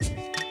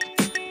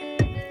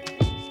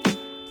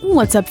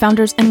What's up,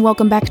 founders, and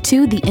welcome back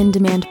to the In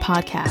Demand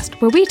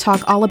podcast, where we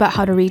talk all about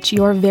how to reach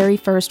your very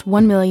first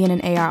 1 million in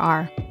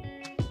ARR.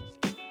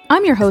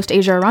 I'm your host,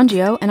 Asia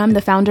Arangio, and I'm the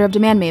founder of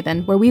Demand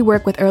Maven, where we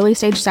work with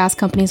early-stage SaaS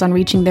companies on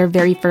reaching their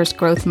very first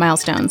growth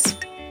milestones.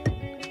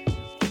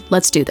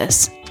 Let's do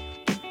this.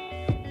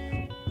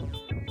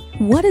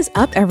 What is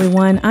up,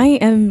 everyone? I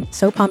am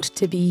so pumped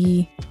to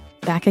be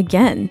back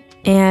again.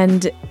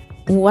 And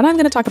what I'm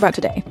going to talk about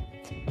today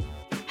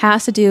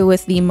has to do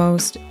with the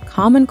most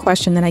common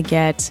question that I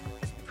get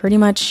pretty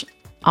much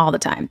all the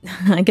time.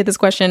 I get this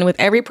question with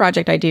every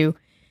project I do,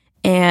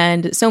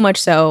 and so much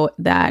so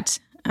that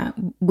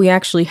we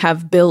actually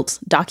have built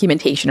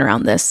documentation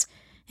around this,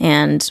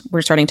 and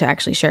we're starting to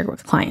actually share it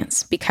with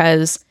clients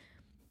because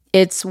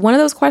it's one of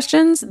those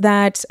questions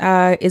that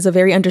is a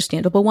very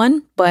understandable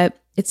one,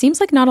 but it seems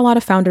like not a lot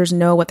of founders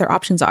know what their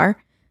options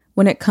are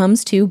when it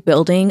comes to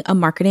building a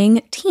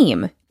marketing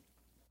team.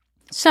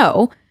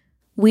 So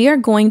we are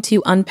going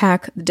to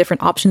unpack the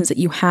different options that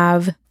you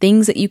have,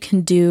 things that you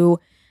can do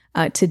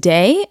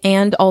today,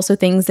 and also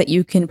things that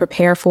you can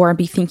prepare for and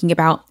be thinking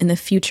about in the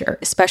future,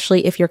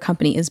 especially if your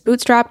company is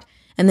bootstrapped.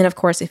 And then, of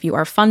course, if you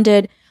are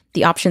funded,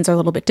 the options are a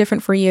little bit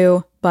different for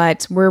you,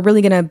 but we're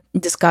really going to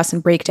discuss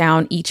and break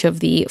down each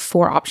of the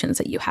 4 options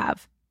that you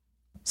have.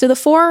 So the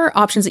 4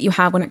 options that you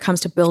have when it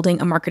comes to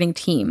building a marketing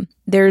team,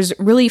 there's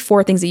really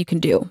 4 things that you can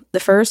do. The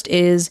first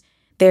is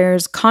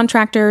there's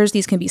contractors.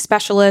 These can be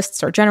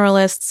specialists or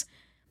generalists.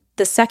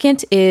 The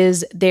second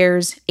is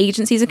there's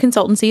agencies and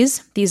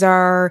consultancies. These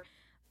are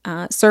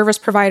service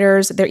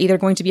providers. They're either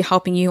going to be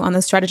helping you on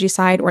the strategy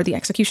side or the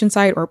execution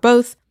side or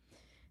both.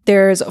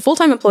 There's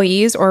full-time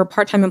employees or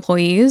part-time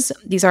employees.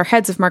 These are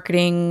heads of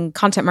marketing,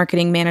 content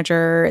marketing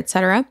manager,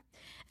 etc.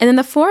 And then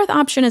the 4th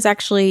option is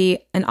actually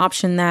an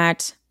option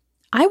that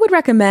I would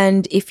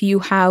recommend if you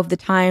have the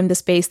time, the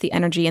space, the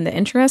energy, and the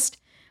interest.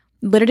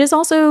 But it is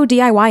also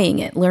DIYing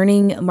it,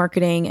 learning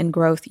marketing and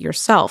growth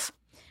yourself.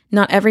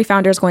 Not every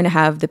founder is going to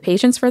have the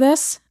patience for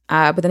this.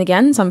 But then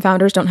again, some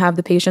founders don't have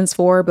the patience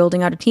for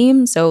building out a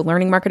team, so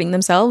learning marketing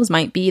themselves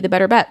might be the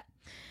better bet.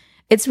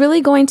 It's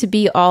really going to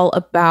be all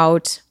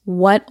about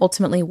what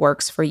ultimately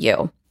works for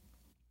you.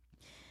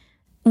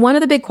 One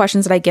of the big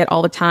questions that I get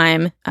all the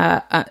time,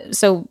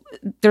 so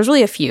there's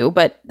really a few,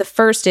 but the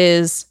first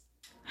is,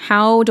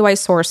 how do I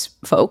source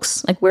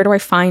folks? Like, where do I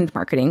find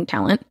marketing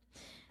talent?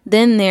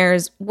 Then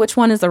there's, which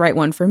one is the right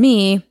one for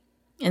me?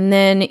 And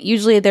then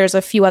usually there's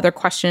a few other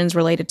questions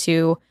related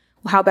to,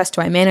 well, how best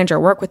do I manage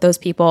or work with those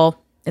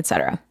people,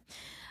 etc.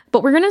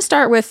 But we're going to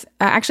start with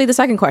actually the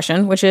second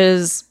question, which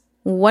is,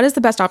 what is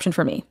the best option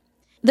for me?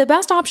 The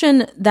best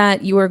option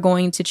that you are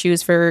going to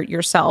choose for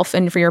yourself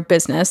and for your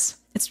business,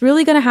 it's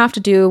really going to have to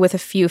do with a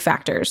few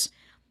factors.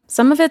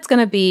 Some of it's going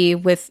to be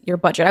with your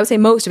budget. I would say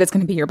most of it's going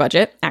to be your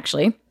budget,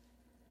 actually.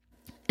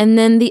 And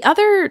then the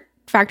other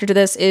factor to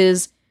this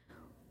is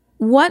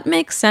what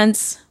makes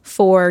sense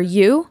for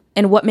you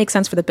and what makes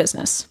sense for the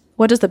business.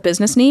 What does the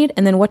business need?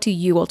 And then what do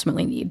you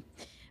ultimately need?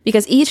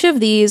 Because each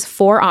of these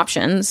 4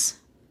 options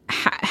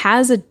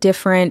has a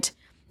different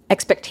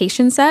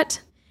expectation set.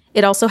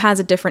 It also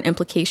has a different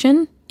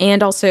implication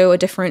and also a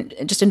different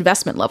just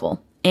investment level.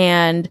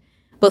 And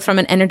both from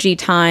an energy,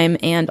 time,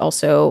 and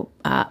also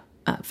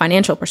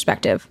financial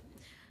perspective.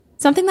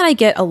 Something that I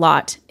get a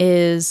lot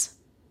is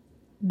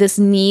this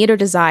need or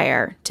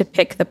desire to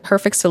pick the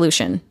perfect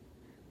solution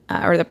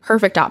or the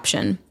perfect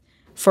option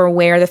for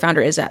where the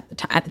founder is at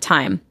the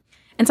time.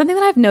 And something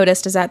that I've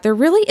noticed is that there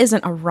really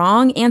isn't a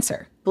wrong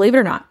answer. Believe it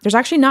or not, there's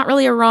actually not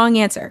really a wrong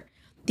answer.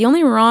 The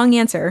only wrong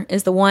answer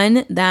is the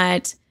one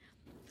that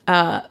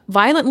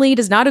violently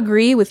does not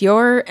agree with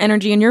your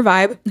energy and your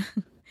vibe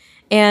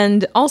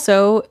and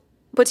also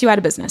puts you out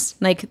of business.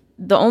 Like,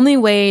 the only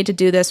way to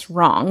do this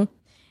wrong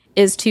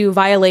is to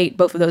violate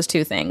both of those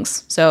 2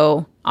 things.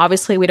 So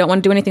obviously we don't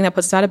want to do anything that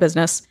puts us out of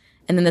business.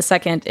 And then the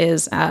second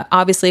is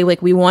obviously,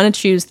 like, we want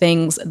to choose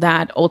things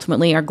that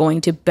ultimately are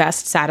going to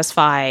best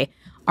satisfy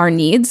our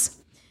needs.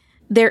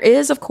 There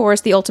is, of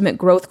course, the ultimate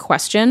growth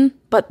question.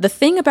 But the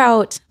thing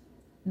about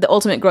the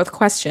ultimate growth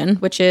question,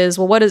 which is,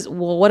 what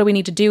do we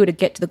need to do to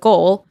get to the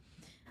goal?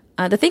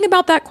 The thing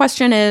about that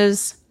question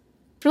is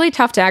it's really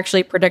tough to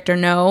actually predict or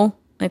know,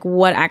 like,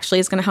 what actually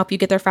is going to help you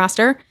get there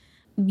faster.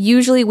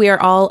 Usually we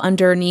are all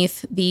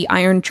underneath the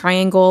iron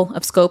triangle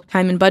of scope,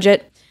 time, and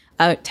budget.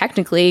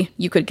 Technically,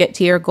 you could get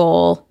to your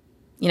goal,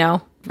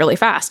 really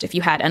fast. If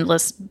you had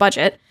endless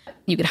budget,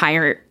 you could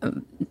hire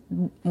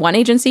one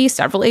agency,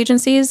 several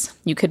agencies.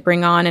 You could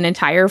bring on an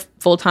entire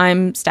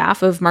full-time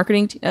staff of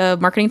marketing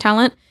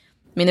talent.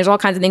 I mean, there's all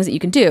kinds of things that you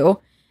can do.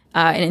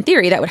 And in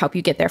theory, that would help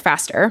you get there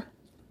faster.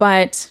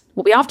 But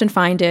what we often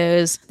find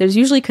is there's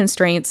usually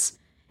constraints,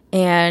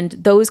 and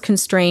those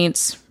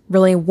constraints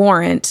really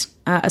warrant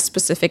a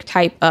specific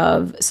type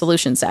of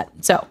solution set.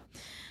 So,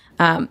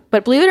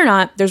 but believe it or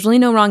not, there's really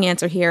no wrong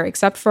answer here,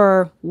 except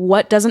for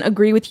what doesn't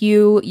agree with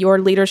you, your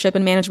leadership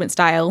and management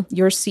style,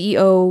 your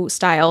CEO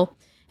style,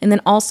 and then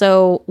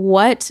also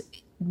what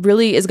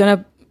really is going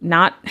to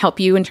not help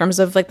you in terms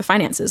of like the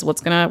finances,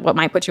 what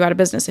might put you out of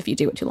business if you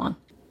do it too long.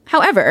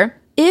 However,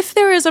 if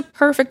there is a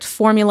perfect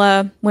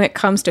formula when it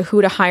comes to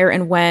who to hire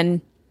and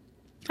when,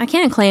 I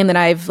can't claim that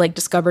I've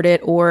discovered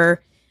it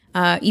or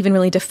even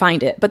really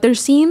defined it, but there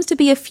seems to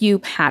be a few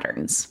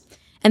patterns.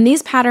 And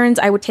these patterns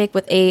I would take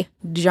with a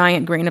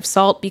giant grain of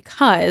salt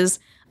because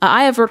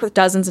I have worked with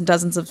dozens and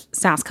dozens of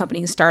SaaS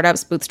companies,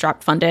 startups,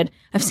 bootstrap funded.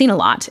 I've seen a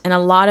lot and a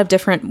lot of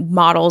different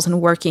models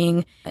and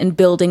working and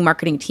building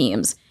marketing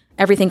teams.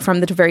 Everything from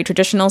the very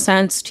traditional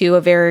sense to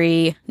a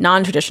very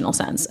non-traditional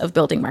sense of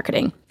building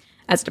marketing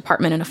as a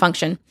department and a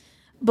function.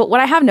 But what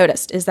I have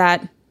noticed is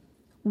that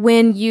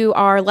when you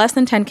are less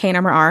than 10K in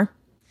MRR,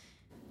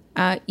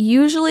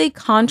 usually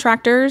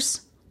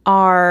contractors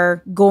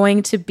are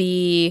going to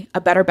be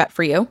a better bet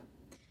for you.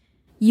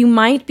 You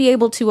might be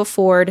able to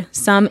afford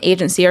some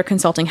agency or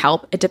consulting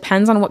help. It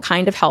depends on what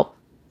kind of help.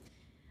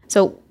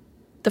 So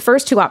the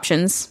first two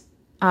options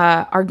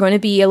are going to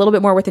be a little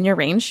bit more within your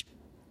range.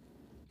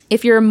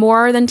 If you're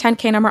more than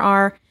 10K in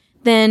MRR,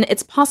 then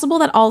it's possible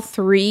that all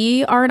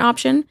three are an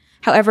option.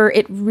 However,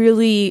 it's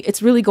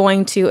really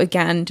going to,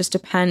 again, just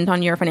depend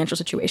on your financial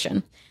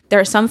situation. There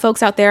are some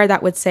folks out there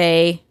that would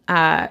say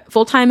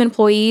full-time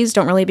employees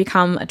don't really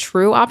become a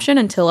true option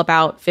until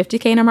about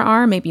 50K in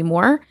MRR, maybe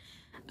more.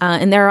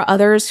 And there are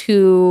others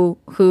who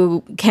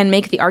can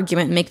make the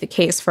argument and make the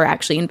case for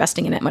actually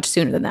investing in it much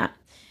sooner than that.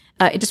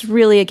 It just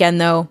really, again,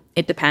 though,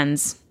 it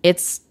depends.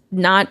 It's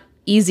not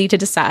easy to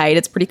decide.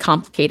 It's pretty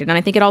complicated. And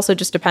I think it also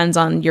just depends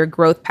on your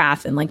growth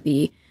path and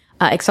the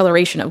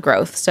acceleration of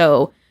growth.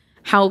 So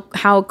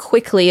how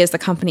quickly is the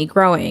company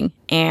growing?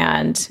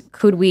 And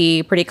could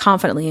we pretty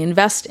confidently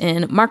invest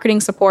in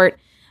marketing support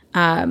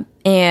and,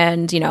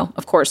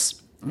 of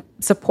course,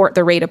 support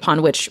the rate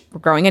upon which we're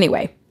growing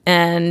anyway?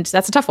 And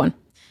that's a tough one.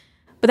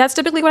 But that's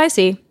typically what I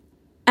see.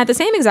 At the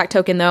same exact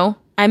token, though,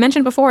 I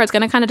mentioned before, it's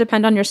going to kind of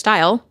depend on your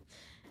style.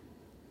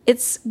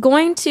 It's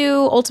going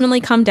to ultimately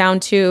come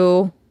down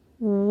to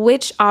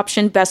which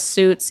option best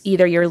suits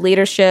either your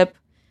leadership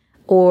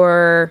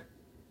or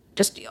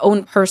just your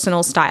own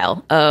personal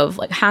style of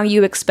how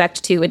you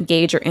expect to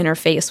engage or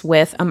interface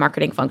with a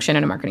marketing function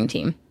and a marketing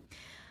team.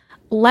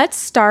 Let's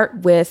start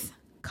with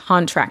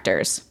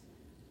contractors.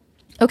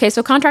 Okay,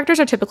 so contractors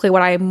are typically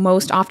what I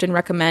most often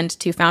recommend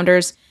to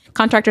founders.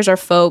 Contractors are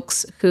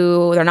folks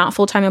who they're not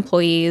full-time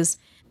employees.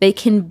 They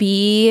can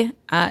be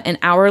an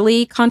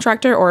hourly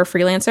contractor or a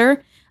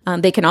freelancer.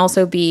 They can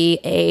also be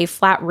a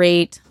flat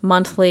rate,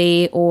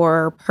 monthly,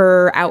 or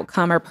per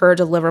outcome or per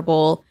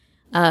deliverable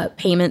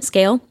payment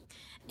scale.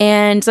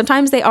 And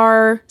sometimes they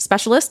are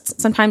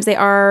specialists. Sometimes they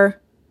are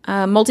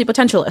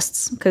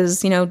multi-potentialists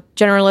because,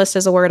 generalist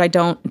is a word I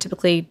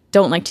typically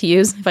don't like to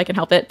use if I can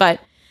help it.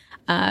 But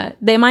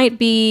they might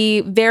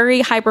be very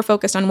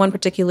hyper-focused on one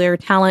particular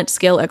talent,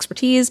 skill,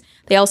 expertise.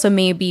 They also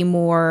may be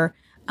more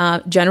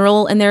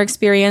general in their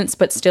experience,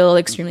 but still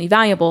extremely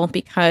valuable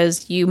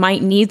because you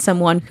might need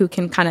someone who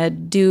can kind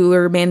of do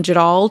or manage it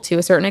all to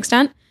a certain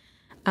extent.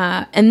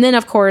 And then,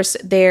 of course,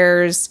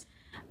 there's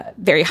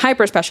very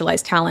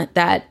hyper-specialized talent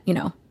that,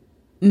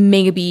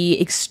 may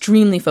be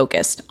extremely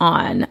focused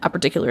on a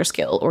particular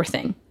skill or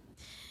thing.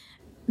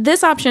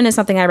 This option is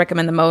something I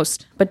recommend the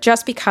most, but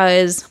just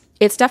because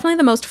it's definitely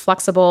the most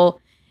flexible.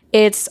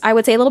 It's, I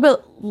would say, a little bit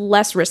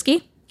less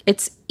risky.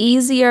 It's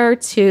easier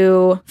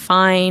to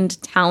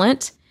find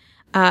talent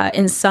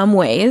in some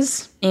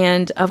ways,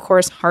 and of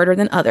course, harder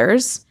than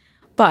others.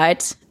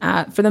 But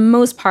for the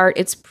most part,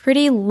 it's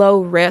pretty low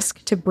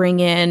risk to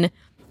bring in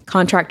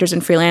contractors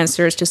and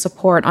freelancers to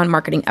support on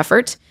marketing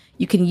effort.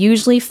 You can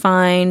usually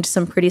find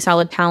some pretty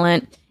solid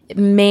talent. It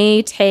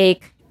may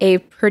take a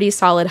pretty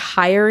solid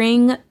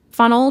hiring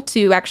funnel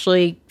to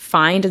actually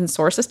find and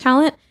source this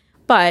talent.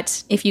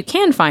 But if you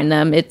can find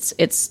them, it's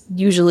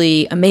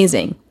usually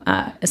amazing,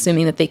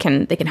 assuming that they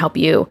can help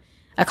you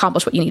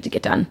accomplish what you need to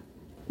get done.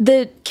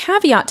 The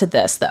caveat to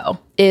this, though,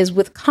 is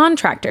with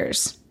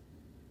contractors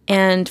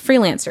and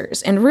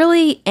freelancers, and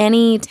really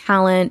any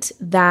talent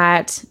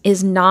that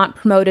is not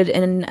promoted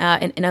in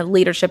a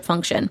leadership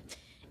function,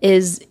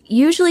 is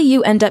usually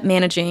you end up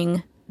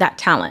managing that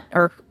talent,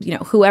 or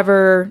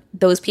whoever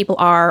those people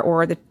are,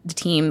 or the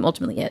team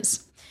ultimately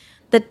is.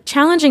 The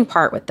challenging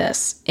part with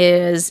this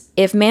is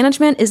if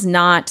management is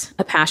not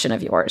a passion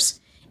of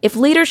yours, if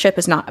leadership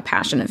is not a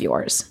passion of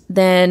yours,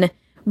 then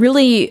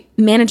really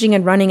managing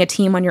and running a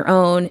team on your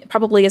own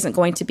probably isn't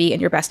going to be in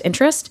your best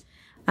interest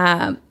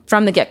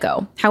from the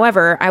get-go.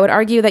 However, I would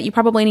argue that you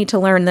probably need to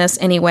learn this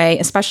anyway,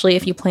 especially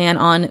if you plan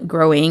on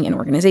growing an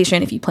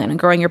organization, if you plan on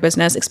growing your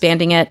business,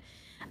 expanding it.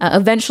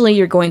 Eventually,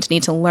 you're going to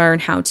need to learn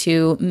how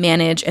to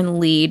manage and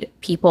lead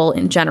people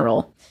in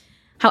general.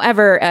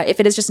 However, if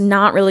it is just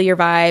not really your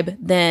vibe,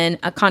 then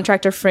a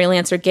contractor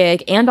freelancer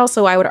gig, and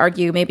also I would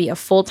argue maybe a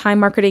full-time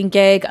marketing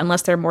gig,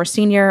 unless they're more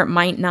senior,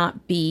 might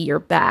not be your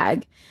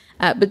bag.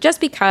 But just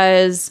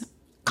because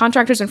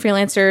contractors and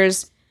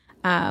freelancers,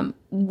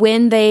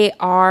 when they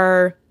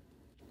are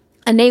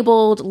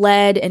enabled,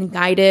 led, and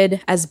guided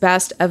as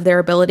best of their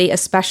ability,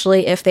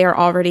 especially if they are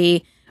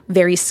already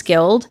very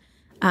skilled,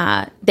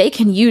 they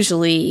can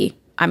usually,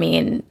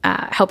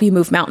 help you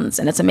move mountains,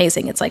 and it's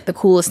amazing. It's like the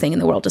coolest thing in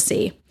the world to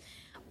see.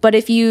 But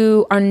if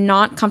you are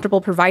not comfortable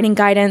providing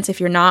guidance, if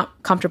you're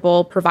not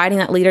comfortable providing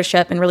that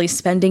leadership and really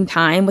spending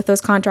time with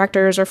those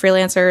contractors or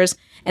freelancers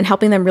and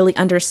helping them really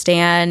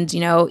understand,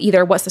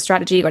 either what's the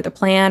strategy or the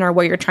plan or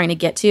where you're trying to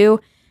get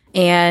to,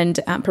 and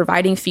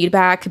providing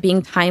feedback,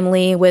 being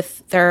timely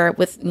with their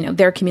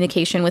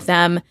communication with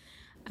them,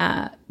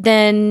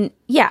 then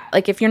yeah,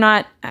 like if you're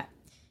not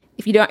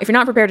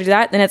prepared to do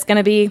that, then it's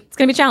gonna be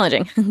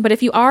challenging. But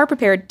if you are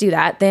prepared to do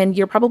that, then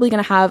you're probably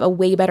gonna have a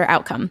way better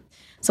outcome.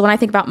 So when I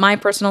think about my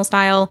personal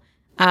style,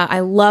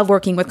 I love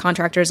working with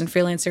contractors and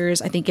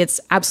freelancers. I think it's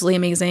absolutely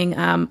amazing.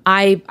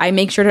 I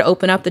make sure to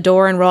open up the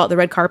door and roll out the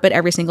red carpet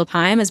every single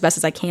time as best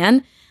as I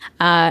can.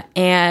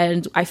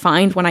 And I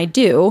find when I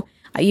do,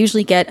 I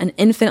usually get an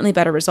infinitely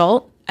better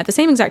result. At the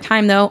same exact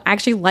time, though, I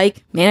actually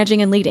like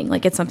managing and leading.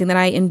 Like, it's something that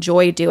I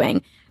enjoy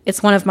doing.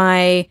 It's one of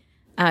my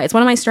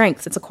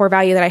strengths. It's a core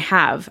value that I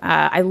have.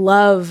 I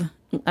love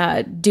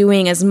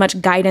doing as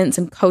much guidance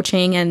and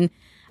coaching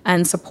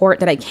and support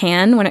that I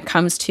can when it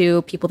comes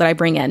to people that I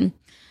bring in.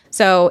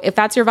 So if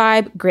that's your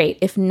vibe, great.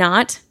 If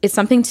not, it's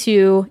something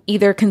to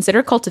either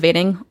consider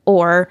cultivating,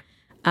 or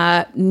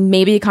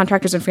maybe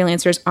contractors and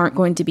freelancers aren't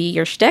going to be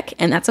your shtick,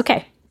 and that's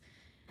okay.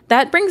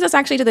 That brings us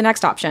actually to the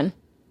next option.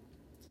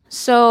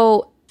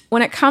 So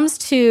when it comes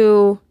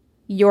to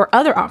your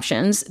other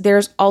options,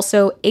 there's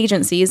also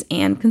agencies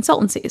and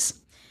consultancies.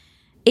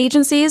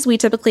 Agencies, we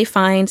typically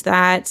find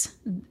that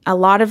a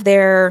lot of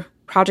their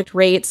project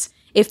rates,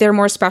 if they're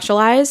more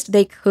specialized,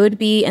 they could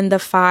be in the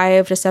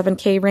 $5,000 to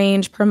 $7,000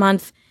 range per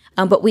month.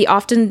 But we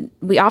often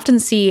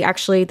see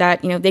actually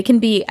that they can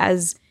be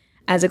as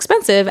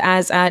expensive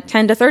as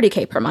 $10,000 to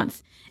 $30,000 per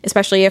month,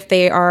 especially if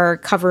they are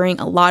covering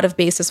a lot of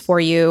bases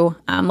for you.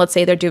 Let's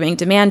say they're doing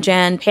demand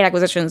gen, paid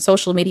acquisition,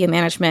 social media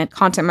management,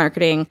 content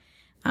marketing.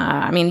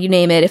 You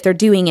name it. If they're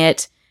doing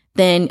it,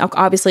 then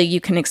obviously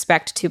you can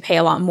expect to pay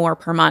a lot more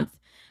per month.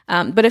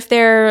 But if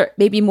they're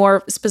maybe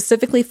more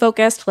specifically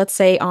focused, let's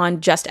say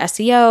on just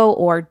SEO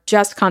or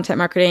just content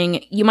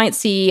marketing, you might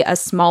see a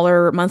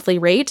smaller monthly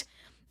rate.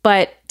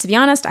 But to be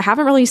honest, I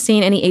haven't really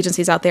seen any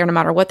agencies out there, no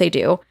matter what they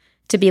do,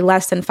 to be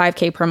less than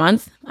 $5,000 per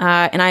month.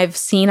 And I've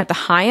seen at the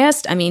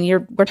highest,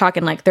 we're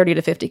talking like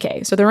 $30,000 to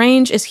 $50,000. So the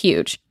range is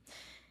huge.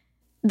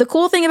 The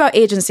cool thing about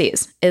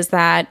agencies is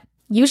that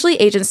usually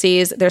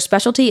agencies, their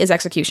specialty is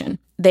execution.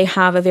 They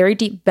have a very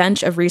deep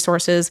bench of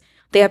resources.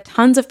 They have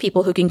tons of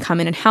people who can come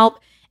in and help.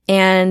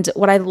 And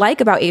what I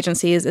like about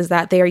agencies is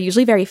that they are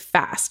usually very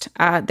fast.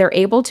 They're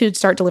able to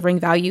start delivering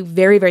value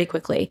very, very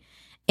quickly.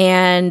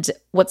 And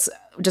what's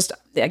just,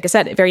 like I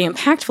said, very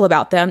impactful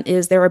about them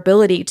is their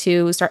ability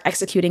to start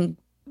executing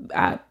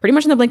pretty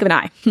much in the blink of an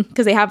eye,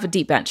 because they have a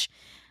deep bench.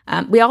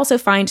 We also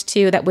find,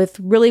 too, that with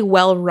really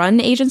well-run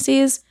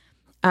agencies,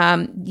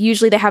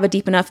 usually they have a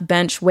deep enough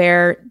bench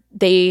where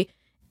they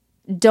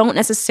don't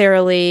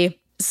necessarily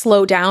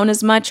slow down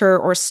as much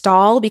or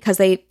stall, because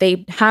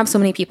they have so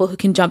many people who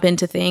can jump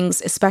into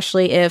things,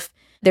 especially if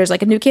there's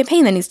like a new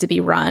campaign that needs to be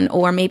run,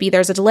 or maybe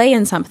there's a delay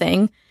in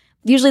something.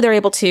 Usually they're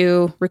able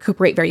to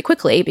recuperate very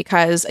quickly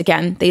because,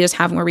 again, they just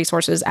have more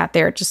resources at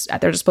their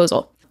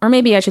disposal. Or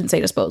maybe I shouldn't say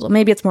disposal.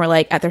 Maybe it's more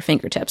like at their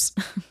fingertips.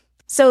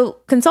 So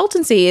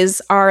consultancies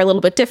are a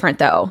little bit different,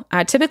 though.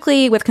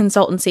 Typically with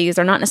consultancies,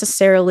 they're not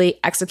necessarily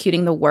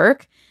executing the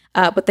work,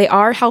 but they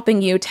are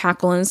helping you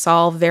tackle and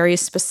solve very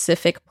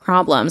specific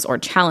problems or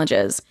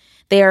challenges.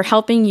 They are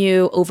helping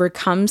you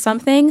overcome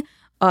something,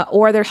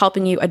 or they're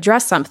helping you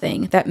address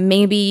something that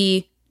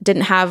maybe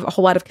didn't have a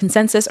whole lot of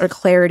consensus or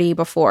clarity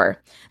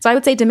before. So I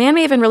would say Demand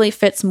Maven really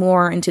fits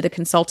more into the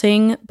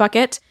consulting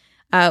bucket.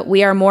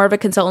 We are more of a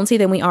consultancy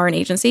than we are an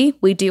agency.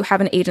 We do have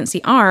an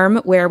agency arm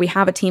where we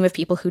have a team of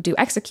people who do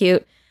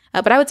execute.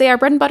 But I would say our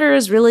bread and butter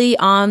is really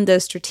on the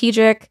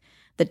strategic,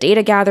 the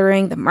data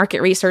gathering, the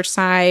market research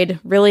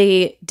side,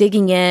 really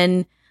digging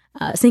in,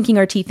 sinking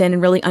our teeth in,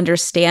 and really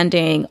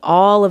understanding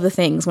all of the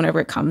things whenever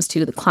it comes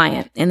to the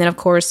client. And then, of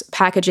course,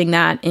 packaging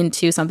that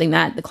into something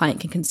that the client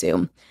can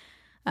consume.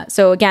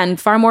 So again,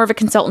 far more of a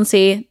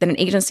consultancy than an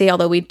agency,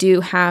 although we do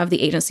have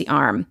the agency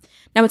arm.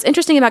 Now, what's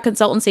interesting about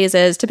consultancies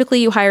is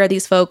typically you hire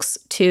these folks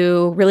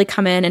to really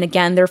come in, and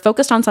again, they're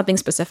focused on something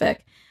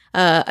specific.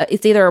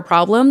 It's either a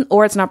problem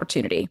or it's an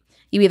opportunity.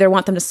 You either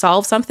want them to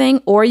solve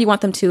something or you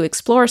want them to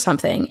explore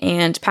something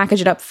and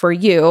package it up for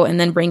you and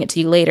then bring it to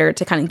you later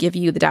to kind of give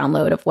you the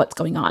download of what's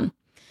going on.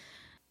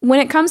 When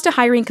it comes to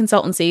hiring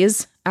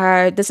consultancies,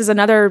 this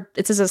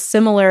is a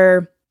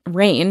similar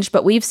range,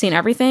 but we've seen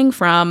everything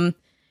from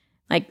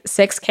like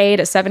 $6,000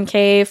 to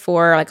 $7,000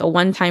 for like a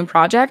one-time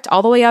project,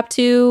 all the way up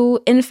to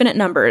infinite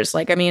numbers.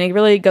 It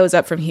really goes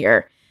up from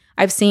here.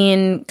 I've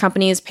seen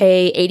companies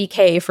pay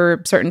 $80,000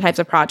 for certain types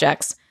of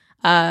projects.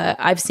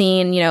 I've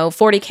seen,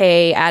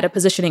 $40,000 at a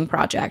positioning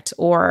project,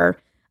 or,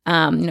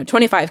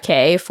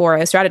 $25,000 for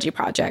a strategy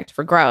project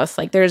for growth.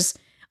 There's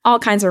all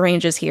kinds of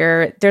ranges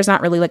here. There's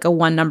not really like a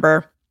one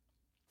number.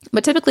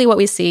 But typically what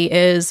we see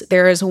is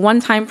there's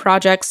one-time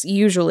projects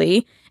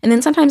usually, and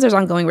then sometimes there's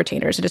ongoing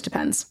retainers. It just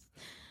depends.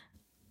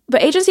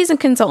 But agencies and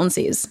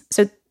consultancies.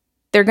 So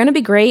They're going to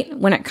be great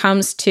when it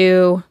comes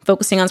to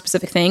focusing on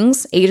specific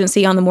things,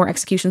 agency on the more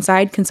execution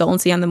side,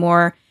 consultancy on the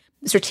more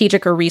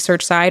strategic or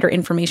research side or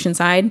information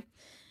side.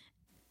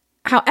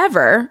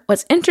 However,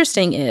 what's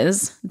interesting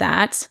is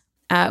that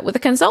with a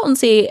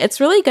consultancy, it's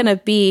really going to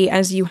be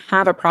as you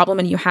have a problem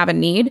and you have a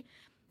need.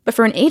 But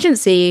for an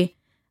agency,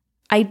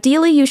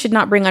 ideally, you should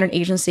not bring on an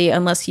agency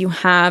unless you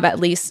have at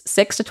least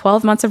 6 to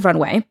 12 months of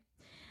runway,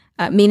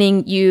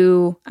 meaning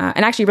you,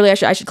 and actually really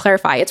I should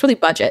clarify, it's really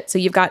budget. So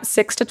you've got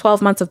 6 to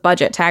 12 months of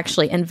budget to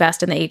actually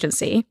invest in the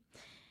agency.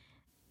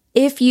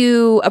 If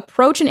you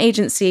approach an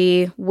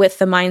agency with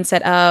the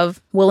mindset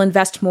of, we'll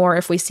invest more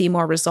if we see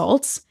more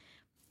results,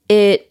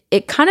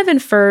 it kind of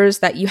infers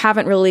that you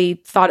haven't really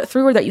thought it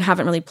through or that you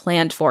haven't really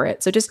planned for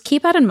it. So just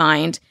keep that in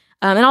mind.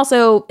 And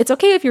also, it's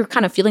okay if you're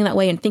kind of feeling that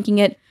way and thinking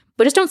it,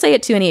 but just don't say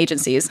it to any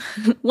agencies.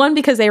 One,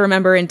 because they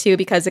remember, and two,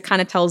 because it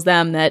kind of tells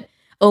them that,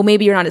 oh,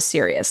 maybe you're not as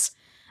serious.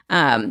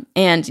 And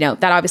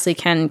that obviously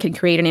can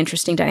create an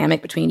interesting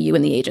dynamic between you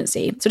and the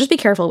agency. So just be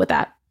careful with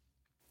that.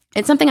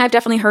 It's something I've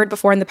definitely heard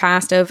before in the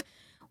past of,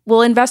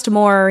 we'll invest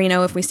more,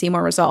 if we see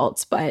more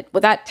results. But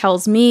what that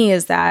tells me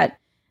is that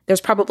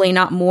there's probably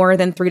not more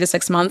than 3 to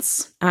 6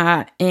 months.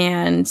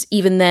 And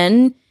even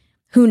then,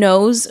 who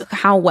knows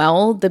how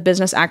well the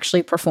business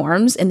actually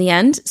performs in the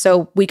end.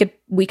 So we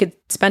could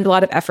spend a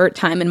lot of effort,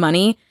 time, and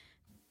money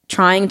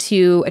trying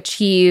to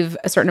achieve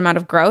a certain amount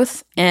of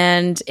growth.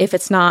 And if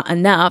it's not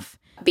enough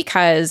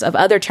because of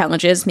other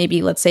challenges,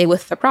 maybe let's say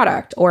with the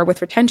product or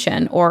with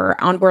retention or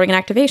onboarding and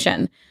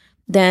activation,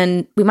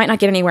 then we might not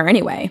get anywhere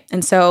anyway.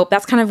 And so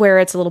that's kind of where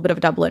it's a little bit of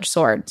a double-edged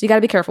sword. So you got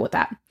to be careful with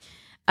that.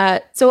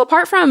 So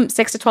apart from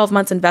 6 to 12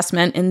 months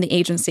investment in the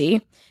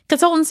agency,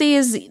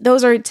 consultancies,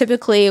 those are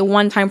typically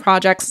one-time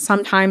projects.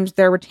 Sometimes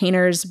they're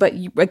retainers, but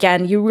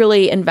you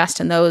really invest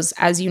in those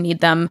as you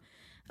need them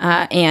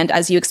and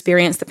as you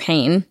experience the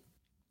pain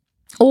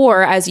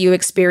or as you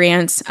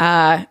experience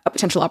a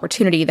potential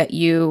opportunity that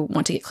you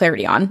want to get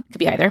clarity on. It could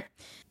be either.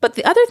 But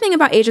the other thing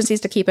about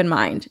agencies to keep in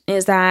mind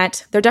is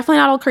that they're definitely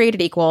not all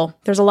created equal.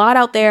 There's a lot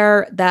out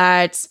there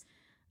that,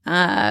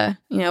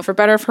 for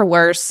better or for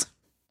worse,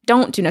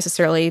 don't do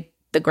necessarily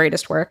the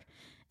greatest work.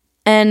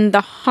 And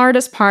the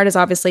hardest part is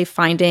obviously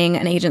finding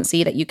an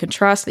agency that you can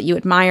trust, that you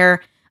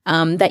admire,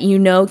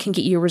 that can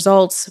get you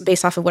results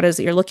based off of what it is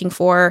that you're looking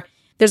for.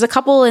 There's a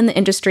couple in the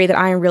industry that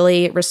I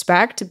really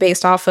respect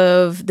based off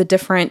of the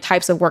different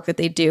types of work that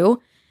they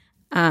do.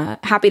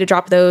 Happy to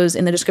drop those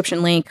in the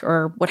description link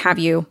or what have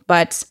you.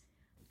 But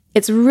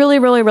it's really,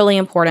 really, really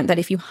important that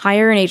if you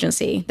hire an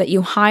agency, that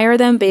you hire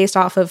them based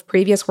off of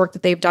previous work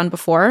that they've done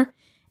before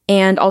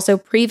and also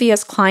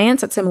previous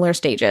clients at similar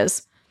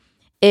stages.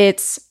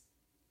 It's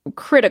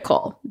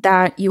critical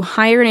that you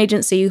hire an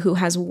agency who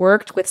has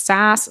worked with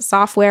SaaS,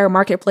 software,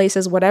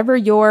 marketplaces, whatever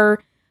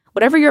your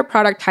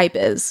product type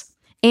is,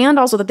 and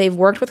also that they've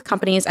worked with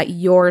companies at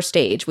your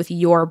stage with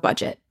your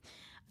budget.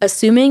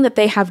 Assuming that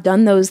they have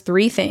done those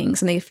 3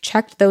 things and they've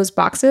checked those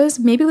boxes,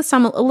 maybe with a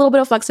little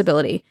bit of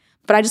flexibility,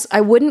 but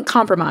I wouldn't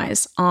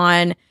compromise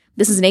on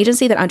this is an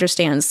agency that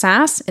understands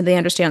SaaS and they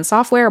understand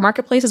software,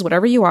 marketplaces,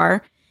 whatever you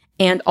are.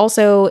 And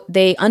also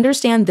they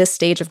understand this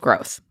stage of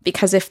growth,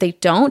 because if they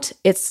don't,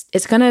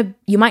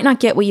 you might not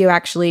get what you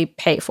actually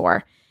pay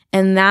for.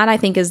 And that, I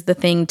think, is the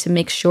thing to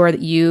make sure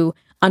that you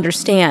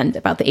understand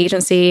about the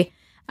agency.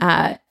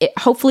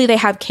 Hopefully they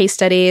have case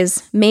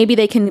studies. Maybe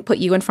they can put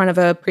you in front of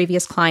a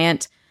previous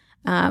client.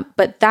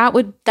 But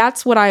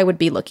that's what I would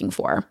be looking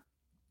for.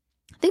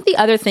 I think the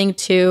other thing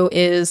too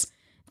is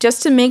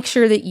just to make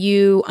sure that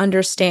you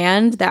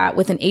understand that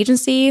with an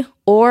agency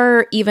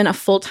or even a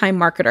full-time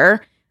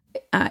marketer,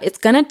 it's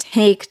going to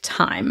take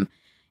time.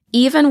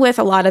 Even with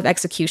a lot of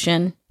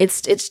execution,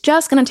 it's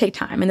just going to take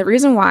time. And the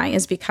reason why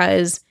is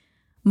because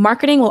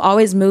marketing will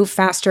always move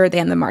faster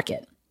than the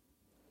market,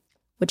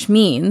 which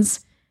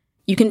means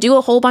you can do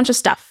a whole bunch of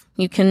stuff.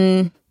 You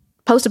can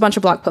post a bunch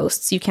of blog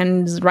posts. You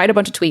can write a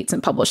bunch of tweets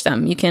and publish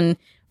them. You can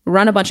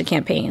run a bunch of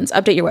campaigns,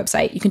 update your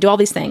website. You can do all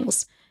these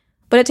things.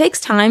 But it takes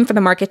time for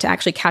the market to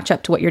actually catch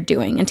up to what you're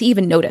doing and to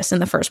even notice in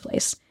the first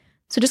place.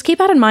 So just keep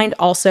that in mind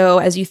also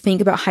as you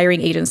think about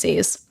hiring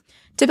agencies.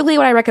 Typically,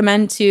 what I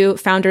recommend to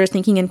founders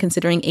thinking and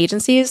considering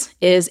agencies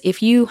is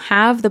if you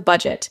have the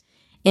budget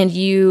and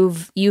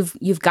you've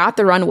got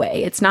the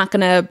runway, it's not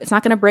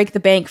gonna break the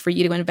bank for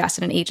you to invest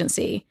in an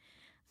agency.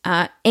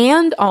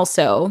 And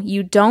also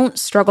you don't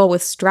struggle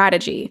with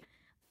strategy,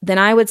 then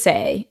I would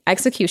say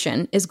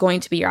execution is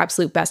going to be your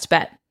absolute best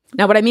bet.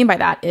 Now, what I mean by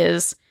that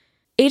is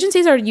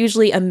agencies are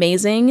usually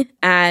amazing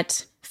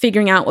at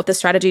figuring out what the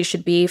strategy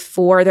should be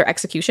for their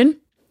execution.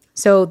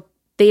 So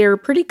they are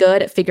pretty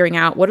good at figuring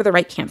out what are the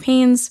right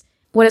campaigns,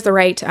 what is the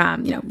right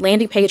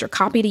landing page or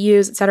copy to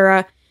use,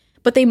 etc.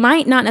 But they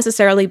might not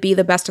necessarily be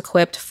the best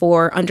equipped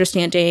for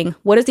understanding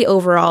what is the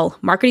overall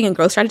marketing and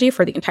growth strategy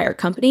for the entire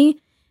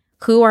company.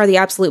 Who are the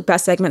absolute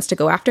best segments to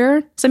go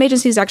after? Some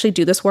agencies actually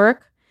do this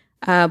work,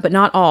 but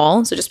not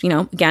all. So just,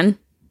 again,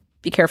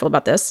 be careful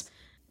about this.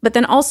 But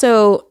then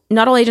also,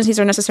 not all agencies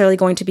are necessarily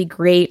going to be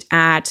great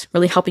at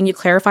really helping you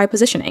clarify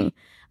positioning.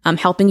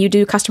 helping you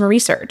do customer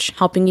research,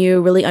 helping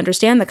you really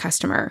understand the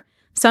customer.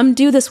 Some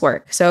do this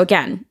work. So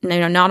again,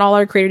 not all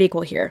are created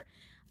equal here.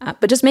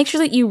 But just make sure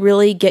that you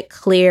really get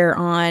clear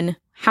on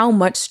how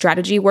much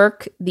strategy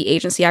work the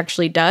agency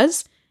actually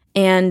does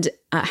and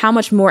how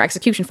much more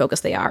execution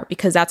focused they are,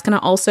 because that's going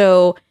to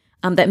also,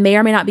 that may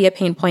or may not be a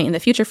pain point in the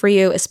future for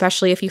you,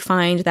 especially if you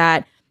find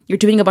that you're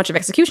doing a bunch of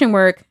execution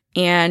work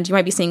and you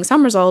might be seeing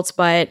some results,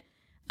 but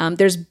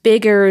there's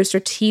bigger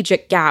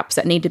strategic gaps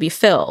that need to be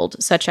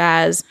filled, such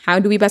as how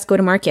do we best go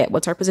to market?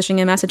 What's our positioning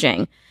and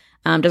messaging?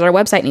 Does our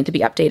website need to be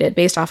updated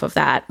based off of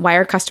that? Why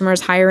are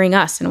customers hiring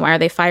us and why are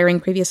they firing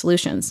previous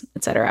solutions,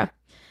 etc.?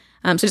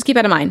 So just keep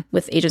that in mind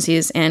with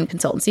agencies and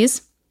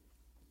consultancies.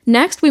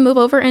 Next, we move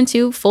over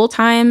into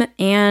full-time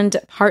and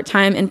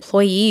part-time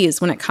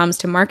employees when it comes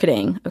to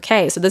marketing.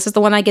 Okay, so this is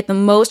the one I get the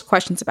most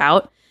questions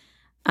about.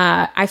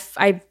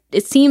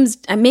 It seems,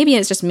 maybe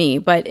it's just me,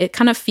 but it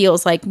kind of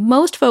feels like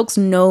most folks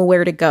know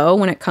where to go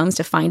when it comes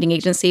to finding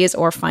agencies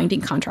or finding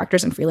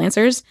contractors and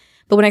freelancers.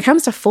 But when it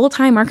comes to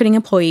full-time marketing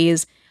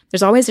employees,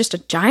 there's always just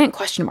a giant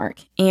question mark.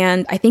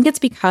 And I think it's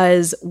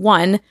because,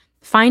 one,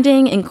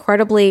 finding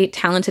incredibly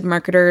talented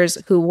marketers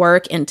who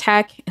work in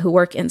tech, who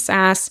work in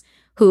SaaS,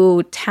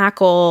 who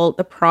tackle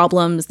the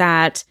problems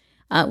that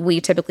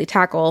we typically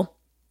tackle,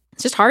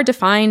 it's just hard to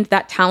find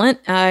that talent.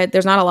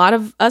 There's not a lot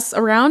of us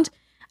around.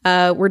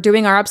 We're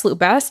doing our absolute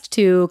best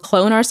to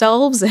clone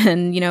ourselves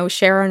and,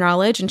 share our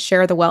knowledge and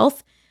share the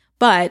wealth.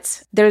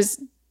 But there's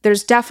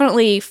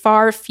definitely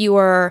far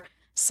fewer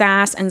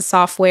SaaS and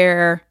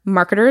software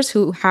marketers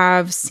who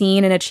have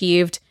seen and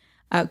achieved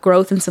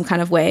growth in some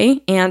kind of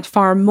way, and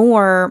far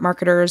more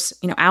marketers,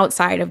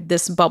 outside of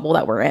this bubble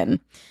that we're in.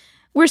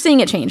 We're seeing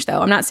it change,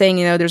 though. I'm not saying,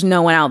 there's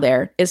no one out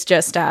there. It's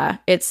just,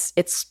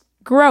 it's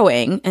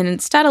growing and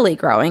steadily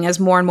growing as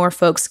more and more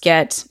folks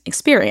get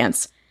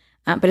experience.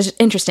 But it's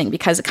interesting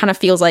because it kind of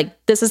feels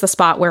like this is the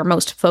spot where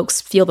most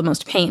folks feel the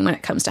most pain when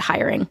it comes to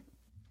hiring.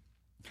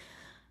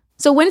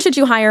 So when should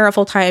you hire a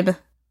full-time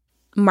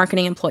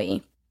marketing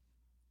employee?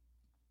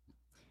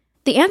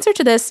 The answer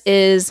to this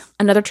is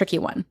another tricky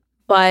one.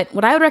 But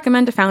what I would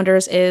recommend to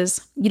founders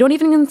is you don't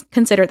even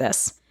consider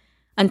this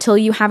until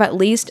you have at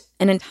least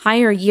an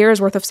entire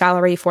year's worth of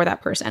salary for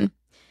that person.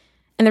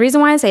 And the reason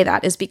why I say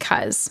that is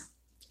because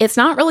it's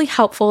not really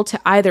helpful to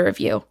either of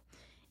you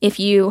if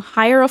you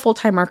hire a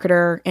full-time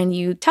marketer and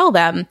you tell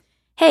them,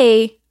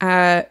 hey,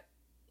 I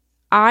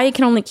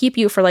can only keep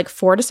you for like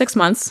 4 to 6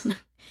 months.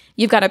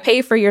 You've got to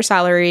pay for your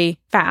salary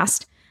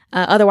fast.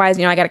 Otherwise,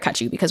 I got to cut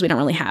you because we don't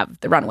really have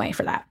the runway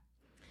for that.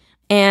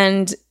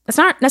 And it's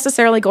not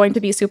necessarily going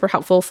to be super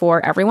helpful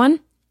for everyone.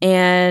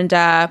 And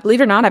believe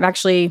it or not, I've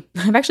actually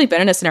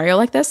been in a scenario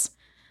like this.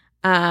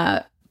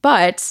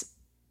 But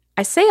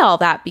I say all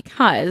that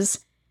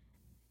because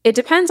it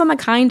depends on the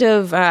kind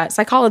of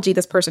psychology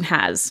this person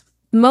has.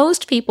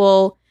 Most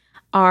people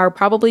are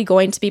probably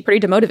going to be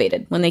pretty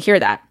demotivated when they hear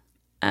that.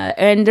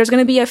 And there's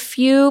going to be a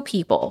few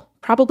people,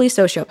 probably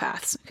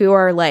sociopaths, who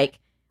are like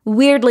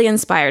weirdly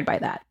inspired by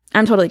that.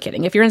 I'm totally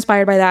kidding. If you're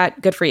inspired by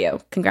that, good for you.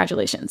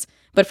 Congratulations.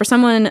 But for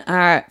someone,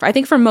 I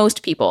think for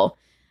most people,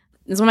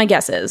 this is what my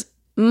guess is,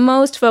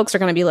 most folks are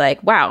going to be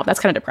like, wow,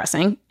 that's kind of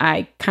depressing.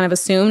 I kind of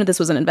assumed this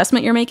was an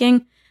investment you're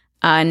making.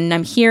 And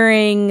I'm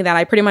hearing that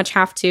I pretty much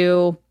have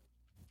to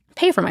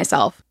pay for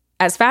myself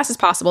as fast as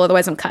possible,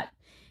 otherwise I'm cut,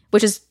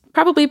 which is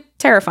probably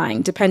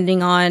terrifying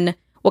depending on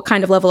what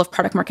kind of level of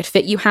product market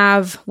fit you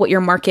have, what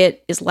your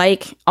market is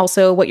like,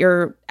 also what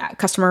your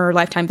customer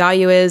lifetime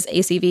value is,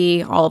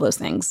 ACV, all of those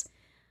things.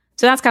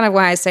 So that's kind of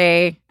why I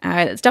say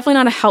it's definitely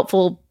not a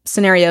helpful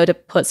scenario to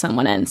put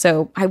someone in.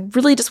 So I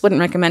really just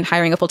wouldn't recommend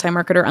hiring a full-time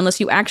marketer unless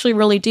you actually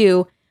really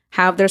do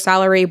have their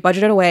salary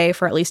budgeted away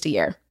for at least a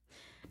year.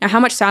 Now,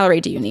 how much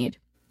salary do you need?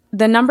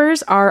 The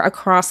numbers are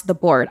across the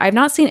board. I've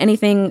not seen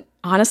anything,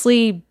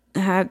 honestly,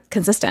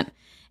 consistent.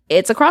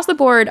 It's across the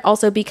board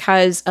also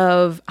because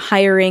of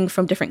hiring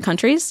from different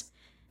countries.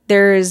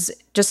 There's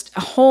just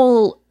a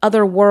whole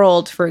other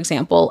world, for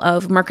example,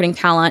 of marketing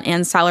talent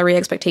and salary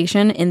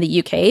expectation in the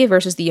UK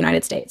versus the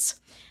United States.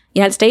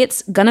 United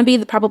States, gonna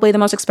be probably the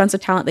most expensive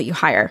talent that you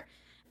hire.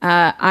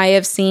 I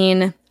have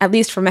seen, at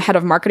least from a head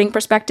of marketing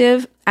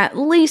perspective, at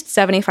least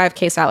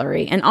 $75K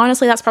salary. And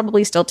honestly, that's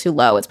probably still too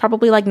low. It's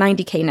probably like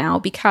 $90K now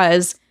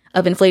because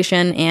of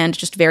inflation and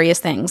just various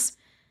things.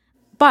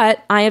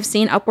 But I have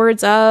seen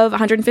upwards of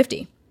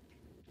 $150.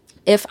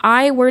 If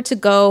I were to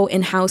go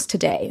in-house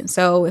today,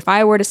 so if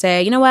I were to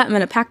say, you know what, I'm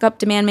going to pack up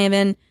Demand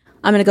Maven,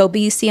 I'm going to go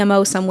be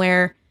CMO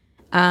somewhere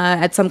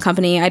at some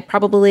company, I'd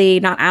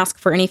probably not ask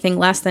for anything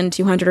less than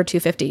 $200 or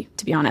 $250,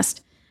 to be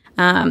honest.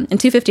 And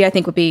 $250, I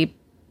think, would be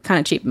kind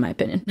of cheap, in my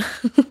opinion.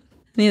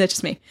 That's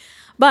just me.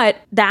 But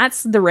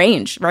that's the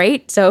range,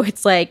 right? So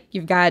it's like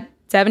you've got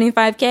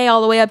 $75K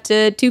all the way up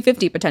to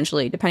 $250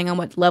 potentially, depending on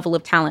what level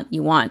of talent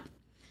you want.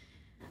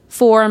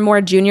 For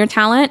more junior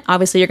talent,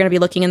 obviously you're going to be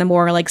looking in the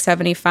more like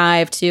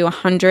 75 to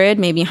 100,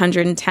 maybe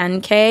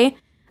 110K.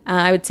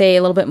 I would say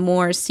a little bit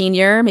more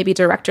senior, maybe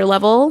director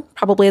level,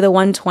 probably the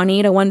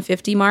 120 to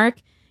 150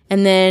 mark.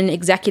 And then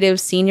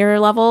executive senior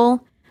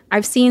level,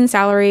 I've seen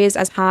salaries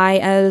as high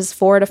as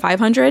 400 to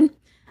 500,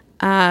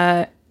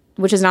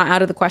 which is not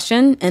out of the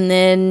question. And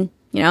then,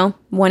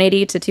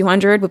 180 to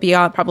 200 would be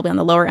probably on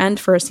the lower end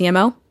for a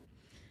CMO.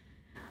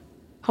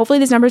 Hopefully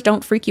these numbers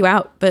don't freak you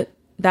out, but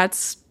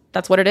that's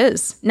what it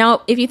is.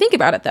 Now, if you think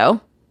about it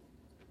though,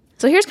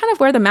 so here's kind of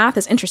where the math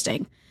is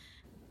interesting.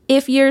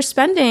 If you're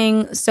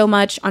spending so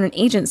much on an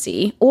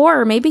agency,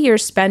 or maybe you're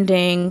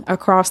spending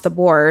across the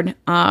board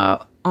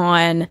on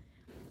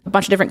a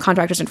bunch of different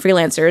contractors and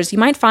freelancers, you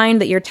might find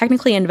that you're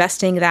technically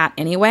investing that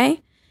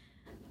anyway.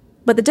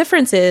 But the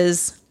difference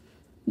is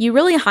you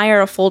really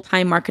hire a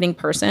full-time marketing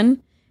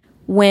person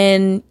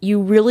when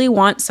you really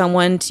want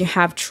someone to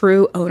have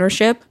true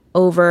ownership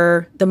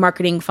over the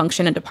marketing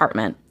function and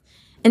department.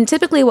 And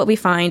typically what we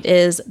find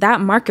is that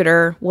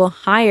marketer will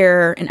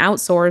hire and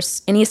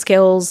outsource any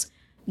skills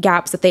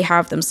gaps that they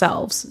have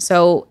themselves.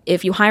 So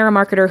if you hire a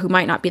marketer who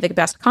might not be the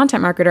best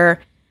content marketer,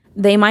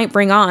 they might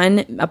bring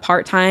on a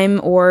part-time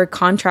or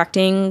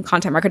contracting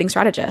content marketing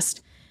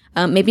strategist.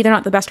 Maybe they're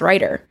not the best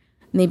writer.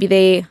 Maybe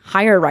they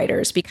hire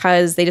writers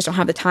because they just don't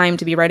have the time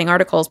to be writing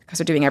articles because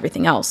they're doing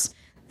everything else.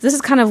 This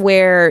is kind of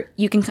where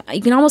you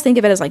can almost think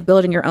of it as like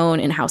building your own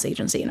in-house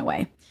agency in a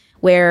way,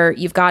 where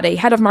you've got a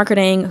head of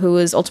marketing who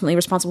is ultimately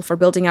responsible for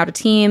building out a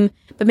team,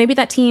 but maybe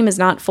that team is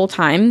not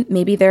full-time.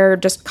 Maybe they're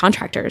just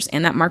contractors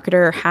and that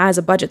marketer has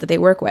a budget that they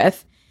work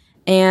with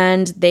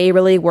and they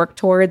really work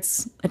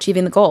towards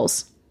achieving the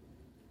goals.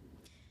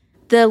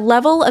 The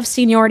level of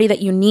seniority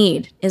that you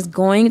need is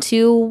going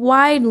to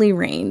widely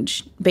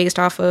range based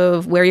off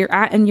of where you're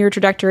at in your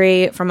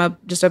trajectory from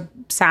just a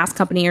SaaS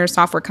company or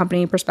software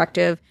company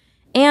perspective,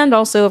 and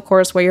also, of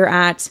course, where you're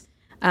at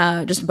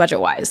just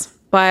budget-wise.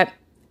 But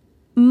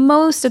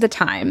most of the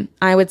time,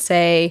 I would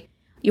say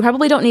you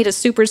probably don't need a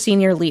super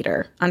senior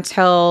leader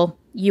until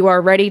you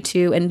are ready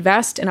to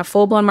invest in a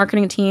full-blown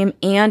marketing team,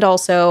 and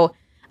also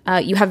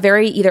you have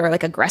very either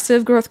like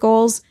aggressive growth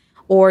goals,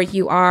 or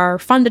you are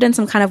funded in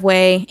some kind of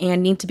way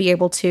and need to be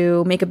able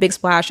to make a big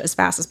splash as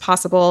fast as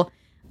possible.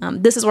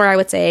 This is where I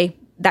would say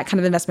that kind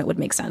of investment would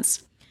make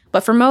sense.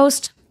 But for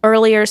most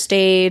earlier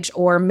stage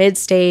or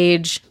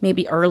mid-stage,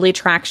 maybe early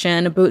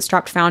traction,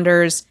 bootstrapped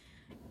founders,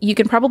 you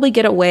can probably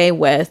get away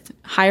with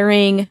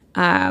hiring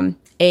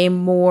a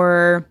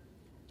more,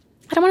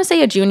 I don't want to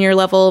say a junior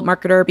level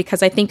marketer,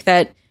 because I think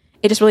that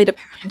it just really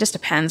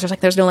depends.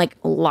 There's no like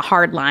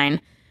hard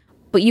line.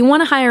 But you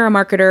want to hire a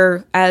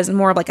marketer as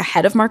more of like a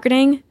head of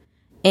marketing,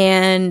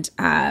 and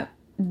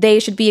they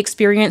should be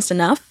experienced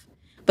enough,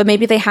 but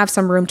maybe they have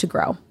some room to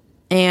grow.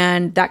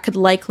 And that could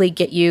likely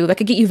get you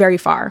very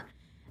far.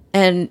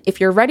 And if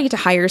you're ready to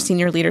hire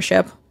senior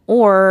leadership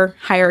or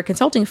hire a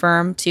consulting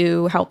firm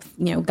to help,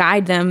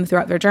 guide them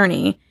throughout their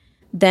journey,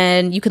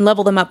 then you can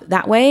level them up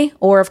that way,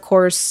 or of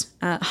course,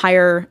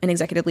 hire an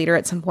executive leader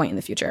at some point in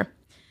the future.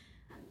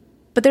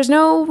 But there's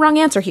no wrong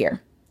answer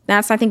here.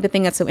 That's, I think, the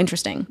thing that's so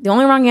interesting. The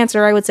only wrong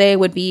answer, I would say,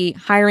 would be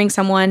hiring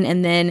someone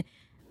and then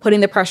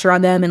putting the pressure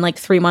on them in like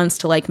 3 months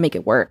to like make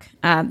it work.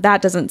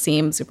 That doesn't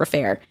seem super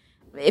fair.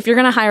 If you're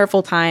going to hire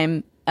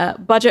full-time,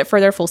 budget for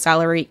their full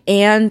salary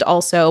and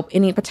also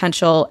any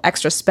potential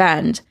extra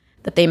spend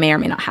that they may or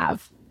may not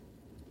have.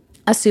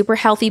 A super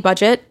healthy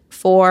budget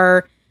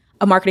for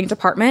a marketing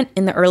department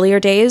in the earlier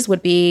days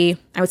would be,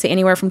 I would say,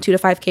 anywhere from $2,000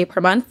 to $5,000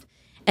 per month.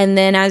 And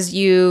then as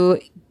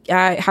you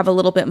have a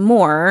little bit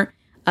more,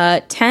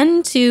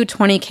 $10,000 to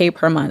 $20,000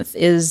 per month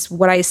is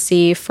what I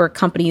see for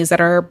companies that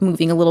are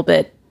moving a little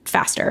bit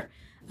faster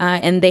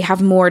and they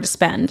have more to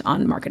spend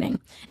on marketing.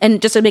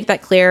 And just to make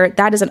that clear,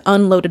 that is an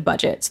unloaded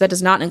budget. So that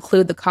does not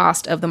include the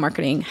cost of the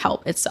marketing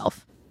help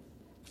itself.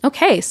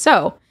 Okay,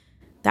 so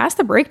that's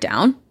the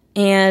breakdown.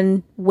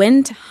 And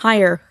when to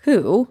hire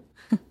who.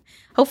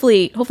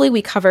 Hopefully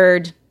we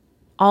covered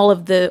all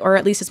of or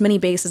at least as many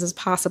bases as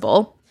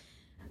possible.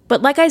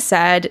 But like I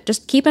said,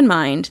 just keep in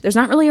mind, there's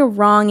not really a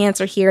wrong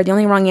answer here. The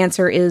only wrong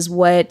answer is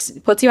what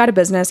puts you out of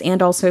business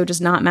and also does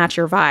not match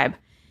your vibe.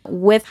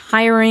 With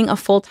hiring a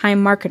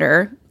full-time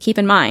marketer, keep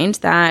in mind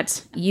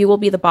that you will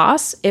be the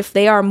boss. If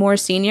they are more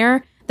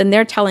senior, then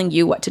they're telling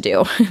you what to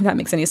do, if that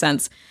makes any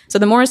sense. So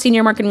the more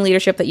senior marketing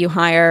leadership that you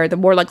hire, the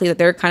more likely that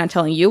they're kind of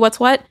telling you what's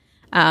what.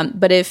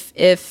 But if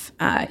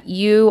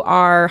you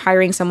are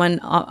hiring someone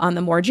on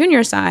the more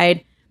junior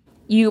side,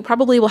 you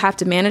probably will have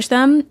to manage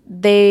them.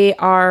 They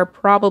are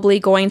probably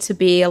going to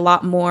be a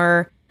lot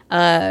more,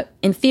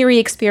 in theory,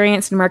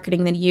 experienced in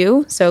marketing than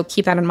you. So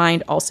keep that in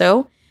mind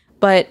also.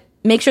 But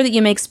make sure that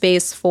you make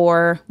space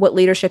for what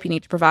leadership you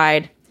need to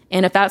provide.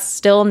 And if that's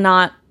still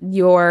not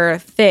your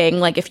thing,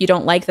 like if you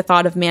don't like the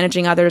thought of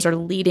managing others or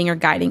leading or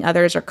guiding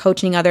others or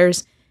coaching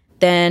others,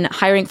 then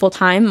hiring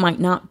full-time might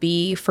not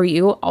be for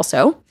you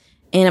also.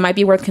 And it might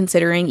be worth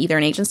considering either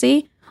an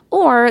agency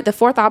or the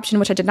fourth option,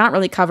 which I did not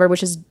really cover,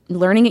 which is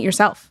learning it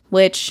yourself,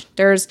 which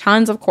there's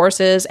tons of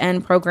courses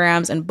and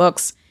programs and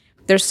books.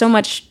 There's so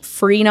much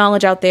free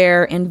knowledge out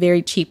there and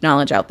very cheap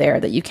knowledge out there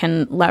that you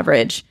can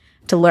leverage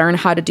to learn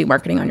how to do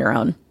marketing on your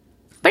own.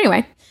 But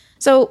anyway,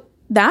 so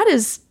that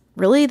is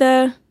really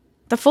the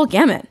full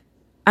gamut.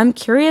 I'm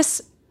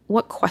curious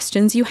what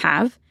questions you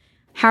have.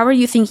 How are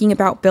you thinking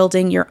about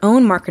building your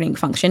own marketing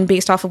function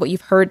based off of what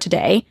you've heard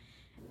today,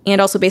 and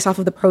also based off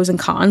of the pros and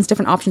cons,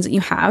 different options that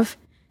you have?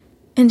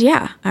 And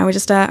yeah, I would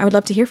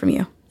love to hear from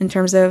you in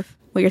terms of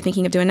what you're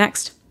thinking of doing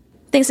next.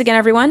 Thanks again,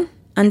 everyone.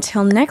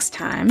 Until next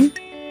time.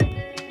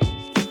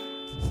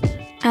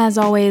 As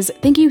always,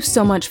 thank you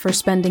so much for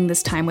spending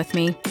this time with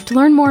me. To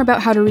learn more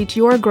about how to reach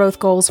your growth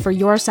goals for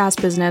your SaaS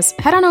business,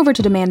 head on over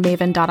to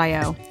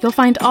demandmaven.io. You'll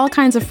find all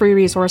kinds of free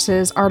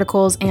resources,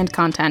 articles, and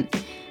content.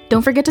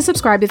 Don't forget to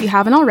subscribe if you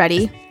haven't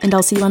already, and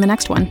I'll see you on the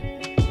next one.